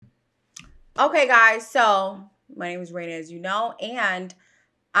Okay, guys. So my name is Raina, as you know, and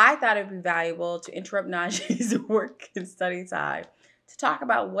I thought it'd be valuable to interrupt Najee's work and study time to talk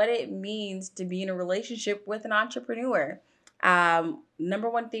about what it means to be in a relationship with an entrepreneur. Number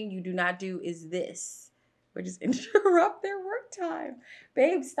one thing you do not do is this, which is interrupt their work time.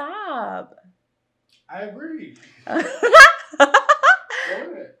 Babe, stop. I agree.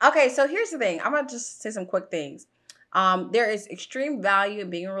 Okay, so here's the thing. I'm gonna just say some quick things. There is extreme value in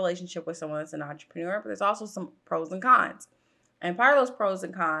being in a relationship with someone that's an entrepreneur, but there's also some pros and cons. And part of those pros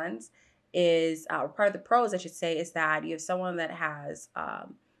and cons is, or part of the pros, I should say, is that you have someone that has a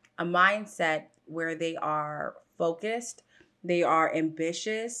mindset where they are focused, they are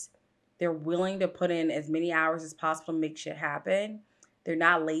ambitious, they're willing to put in as many hours as possible to make shit happen. They're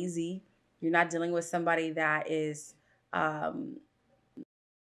not lazy. You're not dealing with somebody that is um,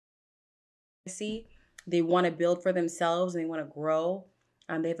 see. They want to build for themselves and they want to grow.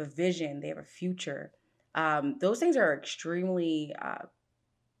 They have a vision, they have a future. Those things are extremely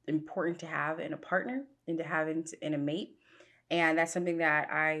important to have in a partner and to have in a mate. And that's something that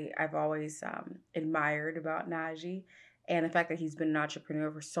I've always admired about Najee. And the fact that he's been an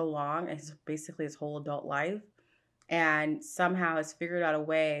entrepreneur for so long, and basically his whole adult life, and somehow has figured out a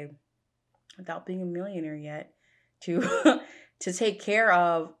way without being a millionaire yet to to take care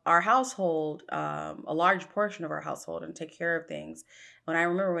of our household, a large portion of our household, and take care of things. When I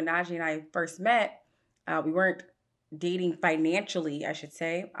remember when Najee and I first met, we weren't dating financially, I should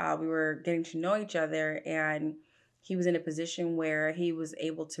say. We were getting to know each other, and he was in a position where he was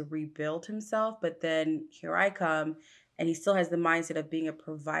able to rebuild himself. But then here I come, and he still has the mindset of being a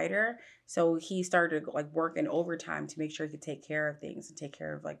provider. So he started like working overtime to make sure he could take care of things and take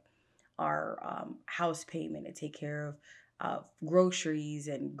care of like our house payment and take care of groceries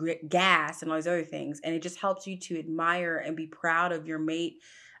and gas and all these other things. And it just helps you to admire and be proud of your mate,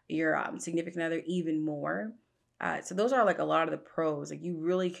 your significant other even more. So those are like a lot of the pros. Like you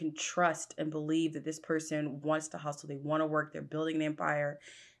really can trust and believe that this person wants to hustle, they want to work, they're building an empire,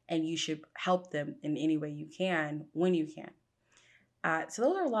 and you should help them in any way you can when you can. So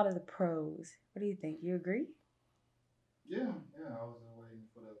those are a lot of the pros. What do you think? You agree? Yeah, yeah. I was waiting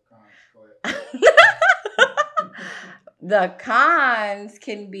for the cons. Go The cons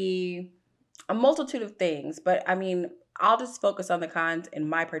can be a multitude of things, but I mean, I'll just focus on the cons in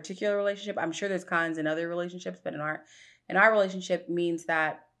my particular relationship. I'm sure there's cons in other relationships, but in our relationship means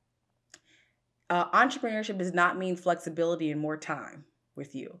that entrepreneurship does not mean flexibility and more time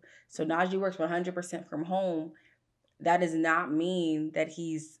with you. So Najee works 100% from home. That does not mean that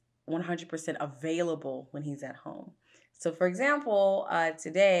he's 100% available when he's at home. So, for example,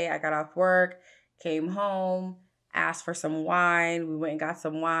 today I got off work, came home, asked for some wine. We went and got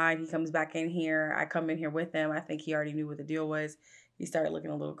some wine. He comes back in here. I come in here with him. I think he already knew what the deal was. He started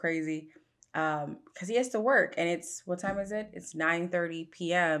looking a little crazy because he has to work. And it's what time is it? It's 9:30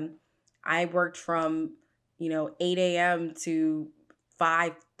 p.m. I worked from 8 a.m. to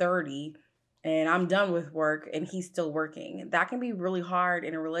 5:30 and I'm done with work and he's still working. That can be really hard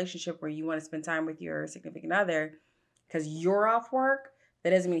in a relationship where you want to spend time with your significant other because you're off work. That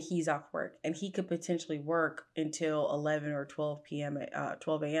doesn't mean he's off work. And he could potentially work until 11 or 12 p.m.,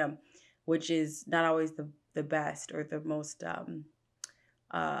 12 a.m., which is not always the best or the most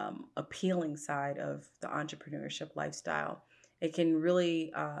appealing side of the entrepreneurship lifestyle. It can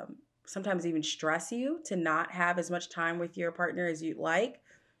really sometimes even stress you to not have as much time with your partner as you'd like,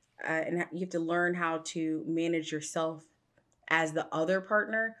 and you have to learn how to manage yourself as the other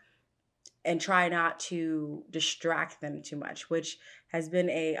partner and try not to distract them too much, which has been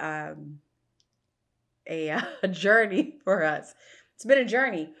a journey for us. It's been a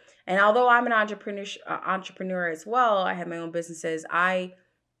journey, and although I'm an entrepreneur as well, I have my own businesses. I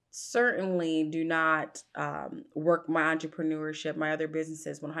certainly do not work my entrepreneurship, my other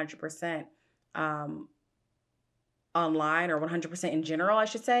businesses, 100%. Um, online or 100% in general, I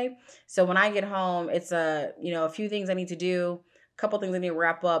should say. So when I get home, it's a few things I need to do, a couple things I need to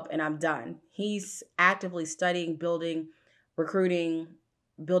wrap up and I'm done. He's actively studying, building, recruiting,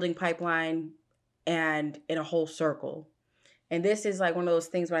 building pipeline and in a whole circle. And this is like one of those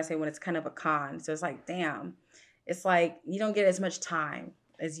things when I say when it's kind of a con. So it's like, damn. It's like you don't get as much time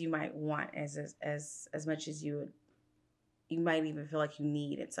as you might want as much as you might even feel like you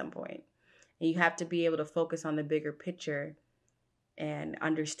need at some point. And you have to be able to focus on the bigger picture and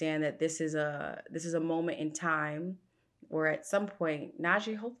understand that this is a moment in time where at some point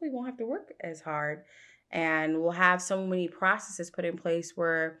Najee hopefully won't have to work as hard and we'll have so many processes put in place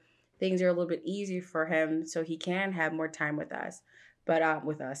where things are a little bit easier for him so he can have more time with us. But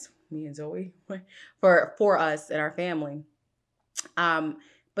with us, me and Zoe, for us and our family. Um,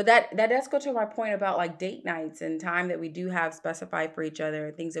 But that does go to my point about like date nights and time that we do have specified for each other,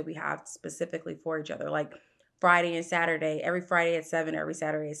 and things that we have specifically for each other, like Friday and Saturday. Every Friday at 7, every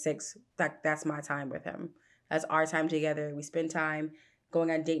Saturday at 6. That's my time with him. That's our time together. We spend time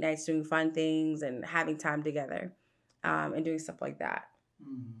going on date nights, doing fun things, and having time together, and doing stuff like that.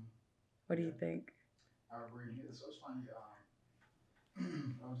 Mm-hmm. What do you Yeah, think? I agree. Yeah, so it's funny.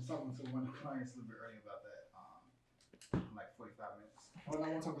 I was just talking to one of the clients a little bit earlier about that. Like 45 minutes. Oh, no, I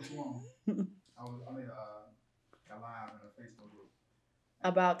won't talk too long. I made a live in a Facebook group,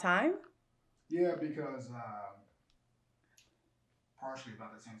 and About time? yeah, because partially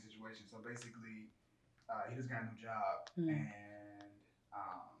about the same situation. So basically, he just got a new job, Mm. and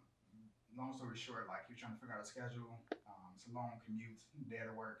long story short, like he was trying to figure out a schedule. It's a long commute, day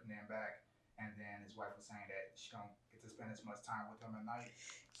to work and then back. And then his wife was saying that she don't get to spend as much time with him at night.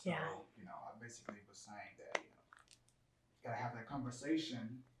 So Yeah. I basically was saying that you gotta have that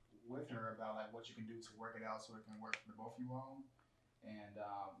conversation with her about like what you can do to work it out so it can work for the both of you all. And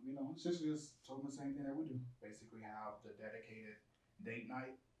sister just told me the same thing that we do. Basically, have the dedicated date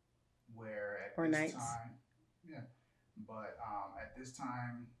night where at Or this nights? time, yeah, but at this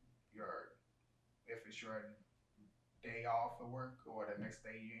time, your if it's your day off of work or the next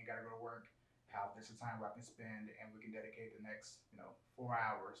day you ain't gotta go to work, have this a time where I can spend and we can dedicate the next 4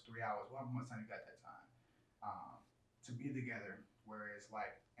 hours, 3 hours, however much time you got that time, um, to be together. Whereas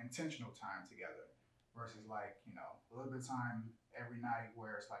like intentional time together versus like a little bit of time every night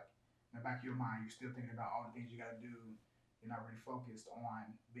where it's like in the back of your mind you're still thinking about all the things you got to do. You're not really focused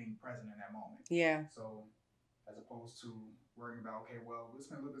on being present in that moment. Yeah. So as opposed to worrying about, okay, well, we'll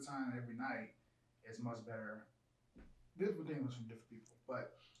spend a little bit of time every night, it's much better. Different things from different people,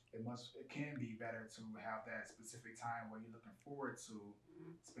 but it can be better to have that specific time where you're looking forward to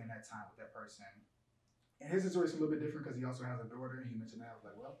spend that time with that person. And his situation is a little bit different because he also has a daughter. And he mentioned that I was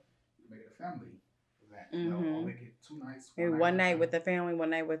like, well, you can make it a family event, or Mm-hmm. make it 2 nights, Maybe one night one with night the with the family, one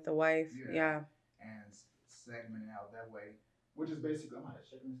night with the wife. yeah, Yeah. and segmenting out that way, which is basically I'm not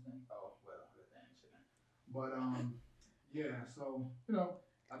checking this thing. Oh well, the thing checking. But yeah. So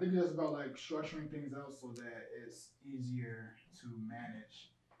I think it's just about like structuring things out so that it's easier to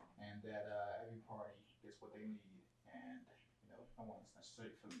manage, and that every party gets what they need, and no one's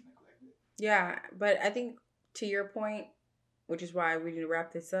necessarily feeling neglected. Yeah. But I think to your point, which is why we need to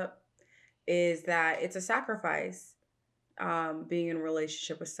wrap this up, is that it's a sacrifice, being in a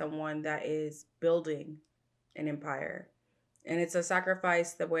relationship with someone that is building an empire. And it's a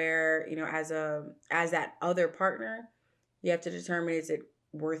sacrifice that where, as that other partner, you have to determine, is it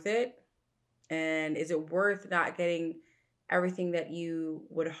worth it? And is it worth not getting everything that you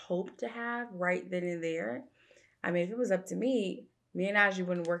would hope to have right then and there? I mean, if it was up to me, me and Najee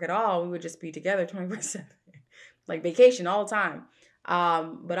wouldn't work at all. We would just be together 24/7, like vacation all the time.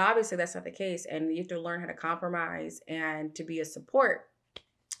 But obviously, that's not the case. And you have to learn how to compromise and to be a support.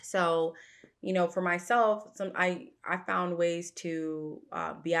 So, for myself, I found ways to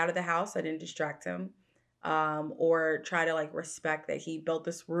be out of the house. I didn't distract him, or try to like respect that he built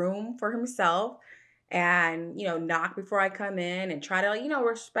this room for himself, and knock before I come in, and try to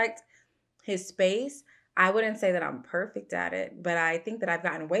respect his space. I wouldn't say that I'm perfect at it, but I think that I've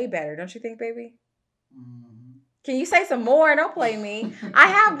gotten way better. Don't you think, baby? Mm-hmm. Can you say some more? Don't play me. I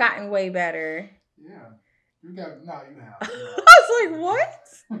have gotten way better. Yeah, you got no, you have. I You was like,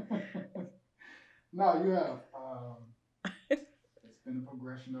 what? have. No, you have. It's been a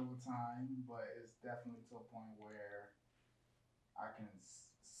progression over time, but it's definitely to a point where I can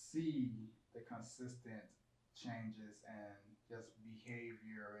see the consistent changes and just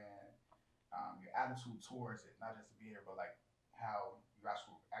behavior and your attitude towards it, not just the behavior, but like how you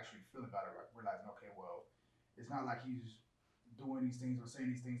actually feel about it. Like realizing, okay, well, it's not like he's doing these things or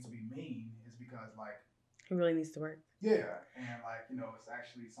saying these things to be mean. It's because like He really needs to work. yeah, and like it's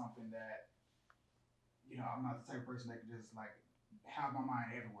actually something that I'm not the type of person that can just like have my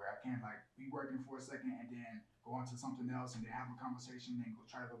mind everywhere. I can't like be working for a second and then go on to something else and then have a conversation and go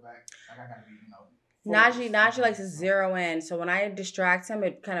try to go back. Like I gotta be, Najee focused. Najee likes to So zero in, so when I distract him,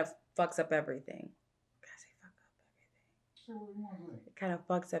 it kind of fucks up everything. Can I say fuck up everything? say what you want to say. It kind of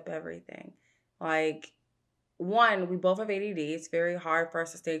fucks up everything. Like, one, we both have ADD. It's very hard for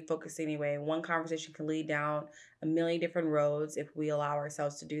us to stay focused anyway. One conversation can lead down a million different roads if we allow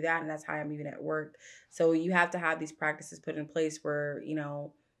ourselves to do that, and that's how I'm even at work. So you have to have these practices put in place where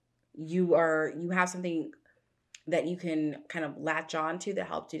you have something that you can kind of latch on to that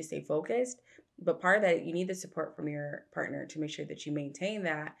helps you to stay focused. But part of that, you need the support from your partner to make sure that you maintain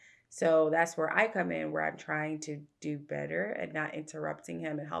that. So that's where I come in, where I'm trying to do better and not interrupting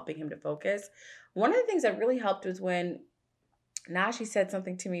him and helping him to focus. One of the things that really helped was when Now she said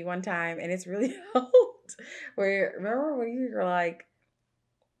something to me one time, and it's really helped. Where remember when you were like,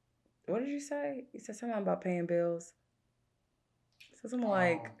 "What did you say?" You said something about paying bills. So something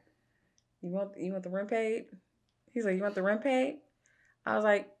like, Um, "You want the rent paid?" He's like, "You want the rent paid?" I was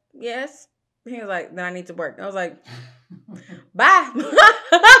like, "Yes." He was like, "Then I need to work." I was like, "Bye."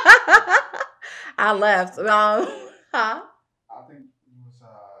 I left. Huh? I think you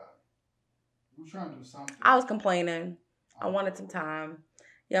was trying to do I something. was complaining. I wanted some Okay. time.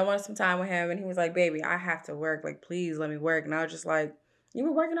 Yeah, I wanted some time with him, and he was like, "Baby, I have to work. Like, please let me work." And I was just like, "You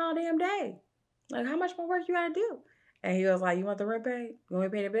were working all damn day. Like, how much more work you gotta do?" And he was like, "You want the rent paid? You want me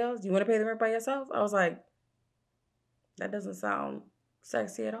to pay the bills? You want to pay the rent by yourself?" I was like, "That doesn't sound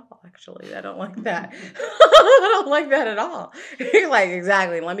sexy at all. Actually, I don't like that. I don't like that at all." He's like,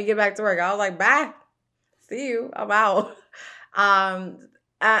 "Exactly. Let me get back to work." I was like, "Bye. See you. I'm out." Um,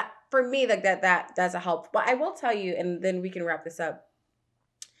 for me, like that's a help. But I will tell you, and then we can wrap this up.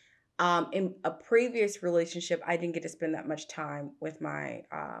 In a previous relationship, I didn't get to spend that much time with my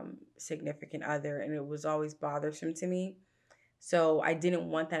significant other, and it was always bothersome to me. So I didn't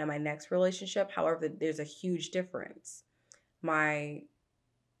want that in my next relationship. However, there's a huge difference. My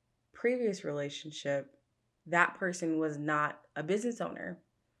previous relationship, that person was not a business owner.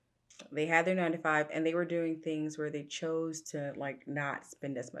 They had their 9 to 5, and they were doing things where they chose to like not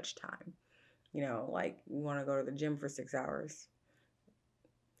spend as much time. Like you want to go to the gym for 6 hours,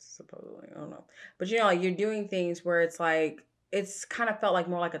 supposedly. I don't know. But like you're doing things where it's like it's kind of felt like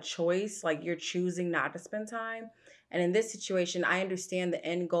more like a choice, like you're choosing not to spend time. And in this situation, I understand the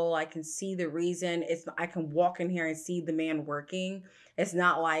end goal. I can see the reason. I can walk in here and see the man working. It's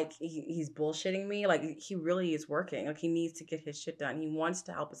not like he's bullshitting me. Like he really is working. Like he needs to get his shit done. He wants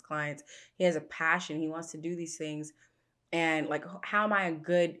to help his clients. He has a passion. He wants to do these things. And like how am I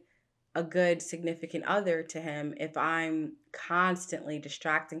a good significant other to him if I'm constantly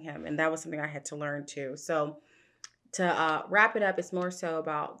distracting him? And that was something I had to learn too. So to wrap it up, it's more so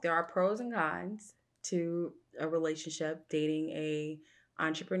about there are pros and cons to a relationship, dating a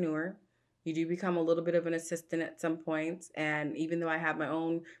entrepreneur. You do become a little bit of an assistant at some points, and even though I have my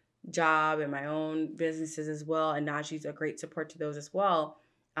own job and my own businesses as well, and Najee's a great support to those as well.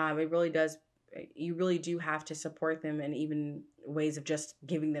 It really does. You really do have to support them, and even ways of just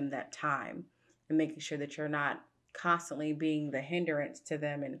giving them that time and making sure that you're not constantly being the hindrance to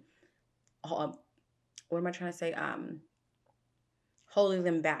them and um, what am I trying to say? Holding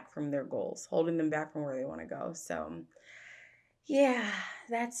them back from their goals, holding them back from where they want to go. So yeah,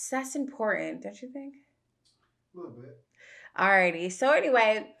 that's important, don't you think? A little bit. Alrighty. So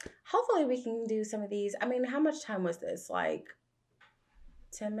anyway, hopefully we can do some of these. I mean, how much time was this? Like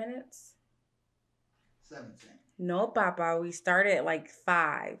 10 minutes? 17. No, Papa. We started at like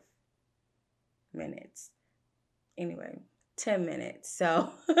 5 minutes. Anyway, 10 minutes. So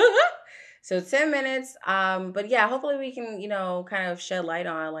so 10 minutes. But yeah, hopefully we can, kind of shed light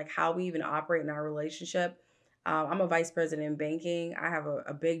on like how we even operate in our relationship. I'm a vice president in banking. I have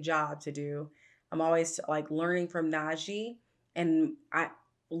a big job to do. I'm always like learning from Najee, and I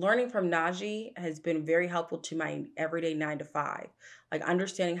learning from Najee has been very helpful to my everyday 9 to 5. Like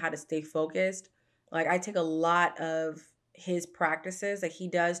understanding how to stay focused. Like I take a lot of his practices that he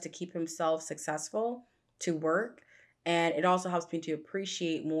does to keep himself successful to work, and it also helps me to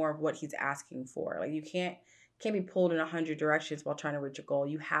appreciate more of what he's asking for. Like you can't be pulled in 100 directions while trying to reach a goal.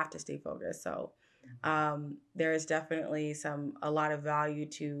 You have to stay focused. So there is definitely a lot of value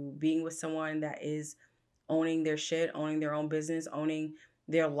to being with someone that is owning their shit, owning their own business, owning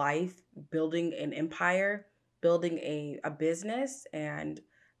their life, building an empire, building a business. And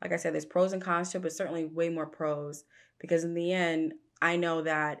like I said, there's pros and cons to it, but certainly way more pros, because in the end, I know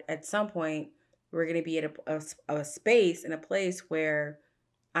that at some point we're going to be at a space and a place where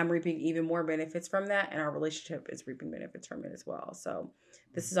I'm reaping even more benefits from that, and our relationship is reaping benefits from it as well. So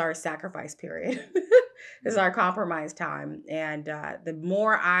this is our sacrifice period. This is our compromise time, and the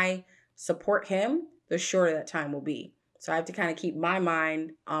more I support him, the shorter that time will be. So I have to kind of keep my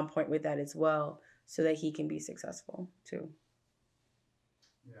mind on point with that as well, so that he can be successful too.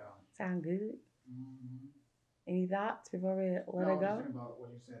 Yeah. Sound good? Mm-hmm. Any thoughts before we let No, I it was just go? thinking about what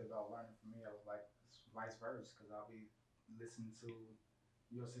you said about learning from me. I was like, it's vice versa, because I'll be listening to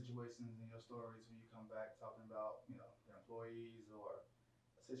your situations and your stories when you come back talking about, the employees or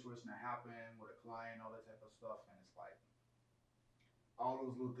a situation that happened with a client, all that type of stuff. And it's like all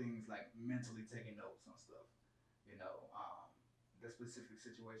those little things, like mentally taking notes on stuff, you know, the specific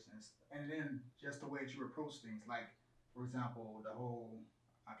situations. And then just the way that you approach things. Like, for example,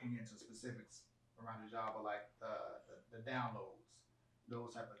 I can get into specifics around the job, but like the downloads,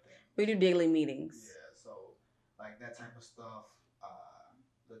 those type of We things. do daily meetings. Yeah, so like that type of stuff.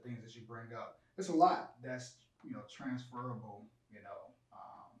 the things that you bring up. It's a lot that's transferable.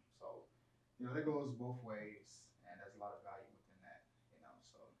 So that goes both ways, and there's a lot of value within that.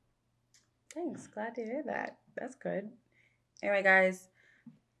 So Thanks. yeah. Glad to hear that. That's good. Anyway, guys,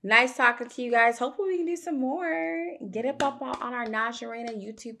 nice talking to you guys. Hopefully, we can do some more. Get it up on our Nash Arena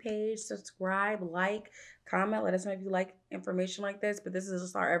YouTube page. Subscribe, like, comment. Let us know if you like information like this. But this is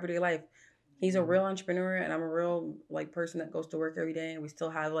just our everyday life. He's a real entrepreneur, and I'm a real person that goes to work every day. And we still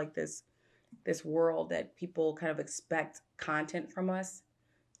have this world that people kind of expect content from us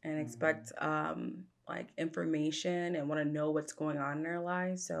and expect information and want to know what's going on in their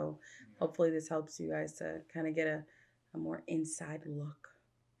lives. So hopefully this helps you guys to kind of get a more inside look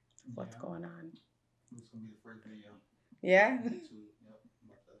of what's going on. It's gonna be the first video. Yeah. Yep. I'm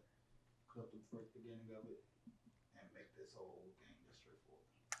about to clip the first beginning of it and make this whole thing just straightforward.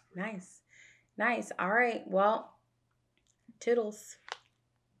 Nice. All right. Well, toodles.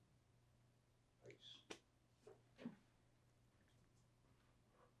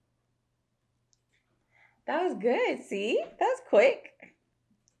 That was good. See? That was quick.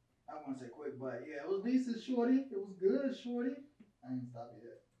 I wouldn't say quick, but yeah, it was decent, shorty. It was good, shorty. I ain't stop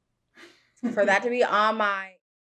yet. For that to be on my